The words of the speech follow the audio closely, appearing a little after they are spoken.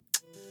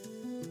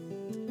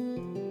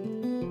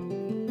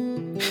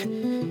Yeah,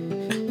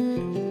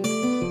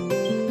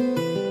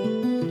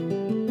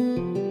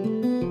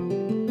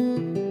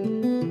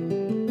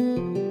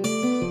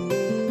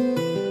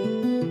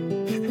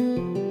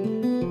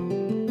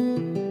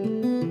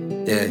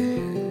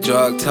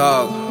 drug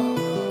talk,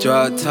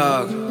 drug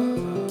talk,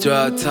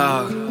 drug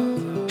talk.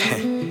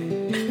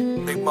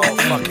 Big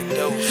motherfucking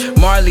dose.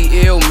 Marley,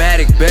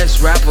 Illmatic,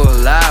 best rapper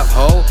alive,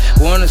 ho.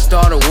 Wanna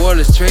start a war,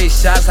 let's trade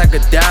shots like a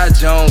Dow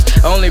Jones.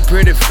 Only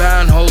pretty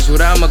fine hoes,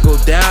 what I'ma go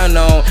down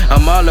on.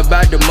 I'm all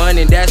about the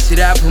money, that shit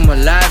I put my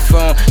life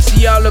on.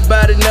 She all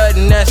about it,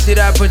 nothing, that shit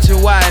I put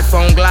your wife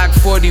on. Glock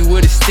 40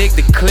 with a stick,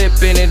 the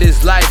clip in it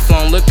is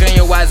lifelong. Look in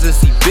your eyes and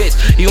see,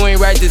 bitch, you ain't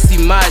right to see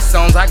my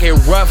songs. I get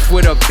rough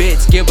with a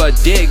bitch, give a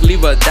dick,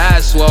 leave her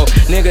die swole.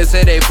 Niggas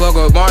say they fuck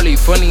with Marley,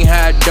 funny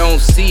how I don't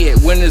see it.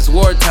 When it's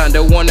wartime,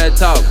 don't wanna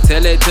talk,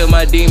 tell it to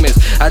my demons.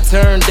 I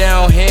turn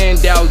down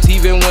handouts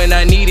even when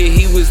I need it.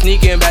 He was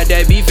sneaking about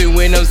that beef, and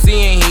when I'm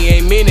seeing he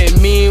ain't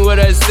mean what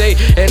I say,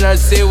 and I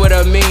say what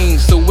I mean.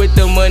 So with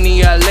the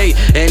money I lay,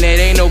 and it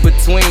ain't no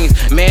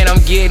betweens. Man, I'm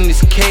getting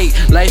this cake,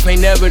 life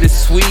ain't never the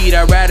sweet.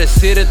 I'd rather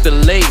sit at the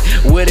lake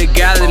with a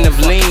gallon of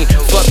lean.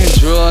 Fucking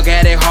drug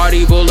addict,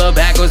 Hardy Buller,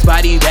 backwards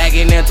body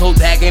bagging and toe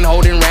tagging,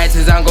 holding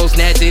ratchets. I'm gon'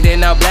 snatch it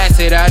and I blast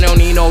it. I don't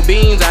need no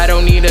beans, I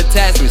don't need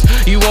attachments.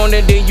 You want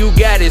it, then you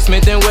got it.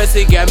 Smith and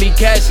Wesson got me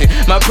cashing.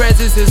 My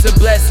presence is a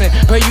blessing,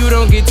 but you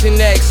don't get your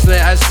next.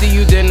 I see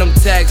you, then I'm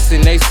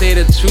taxing. They say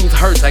the truth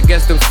hurts, I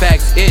guess them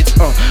facts itch.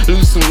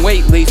 Lose some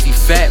weight, lazy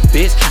fat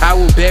bitch. I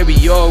will bury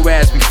your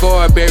ass before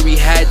I bury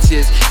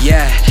hatchets.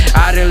 Yeah,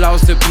 I done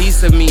lost a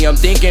piece of me. I'm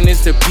thinking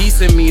it's a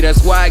piece of me.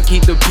 That's why I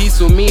keep the peace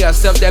with me. I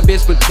stuff that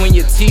bitch between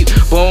your teeth.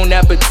 Bon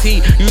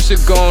appetit, you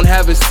should go and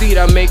have a seat.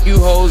 I make you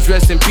hoes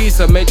rest in peace.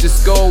 I make you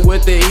skull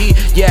with the heat.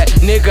 Yeah,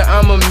 nigga,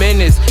 I'm a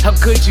menace. How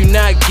could you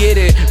not get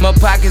it? My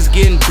pocket's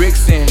getting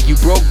bricks in. You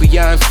broke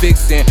beyond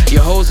fixing.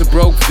 Your hoes a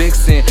broke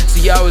vixen.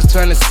 See, I was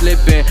trying to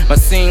slip in. My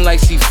scene like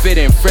she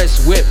fitting.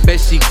 Fresh whip, bet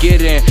she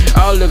getting.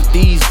 All of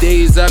these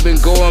days I've been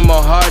going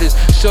my hardest.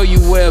 Show you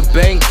where a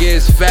bank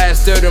is.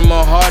 Faster than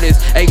my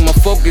hardest. Hey, my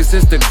focus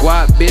is the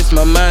guap, bitch.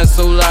 My mind's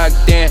so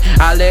locked in.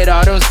 I let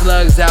all them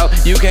slugs out.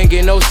 You can't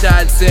get no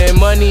shots in.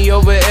 Money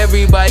over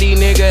everybody,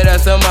 nigga,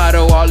 that's a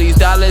motto. All these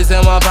dollars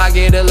in my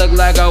pocket, it look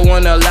like I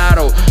won a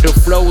lotto. The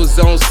flow is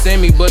on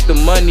semi, but the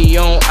money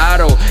on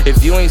auto.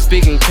 If you ain't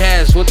speaking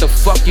cash, what the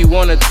fuck you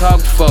wanna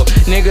talk for?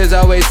 Niggas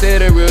always say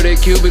the real, they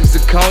cubic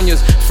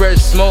zirconias. Fresh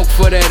smoke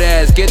for that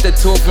ass, get the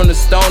tool from the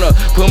stoner.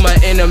 Put my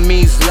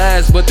enemies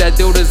last, but that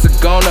dude is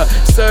a goner.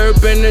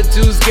 Syrup and the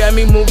juice got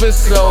me moving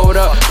slow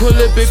up. Pull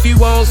up if you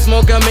want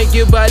smoke, I make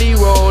your body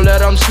roll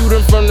out. I'm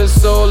shooting from the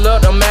soul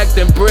up, I'm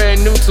acting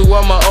brand new to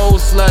all my old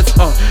sluts.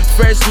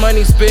 Fresh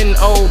money spitting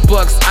old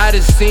bucks. I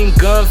just seen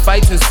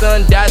gunfights and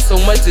son die so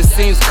much it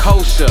seems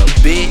kosher,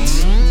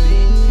 bitch.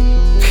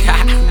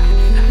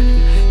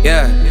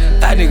 Yeah,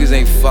 that niggas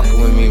ain't fucking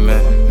with me,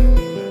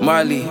 man.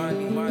 Marley,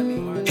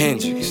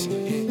 Hendrix,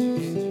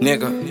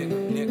 nigga.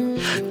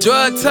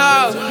 Drug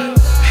talk.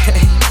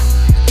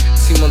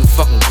 See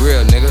motherfucking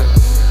grill, nigga.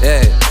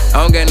 Yeah,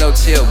 I don't got no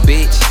chill,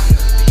 bitch.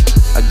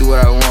 I do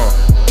what I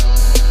want.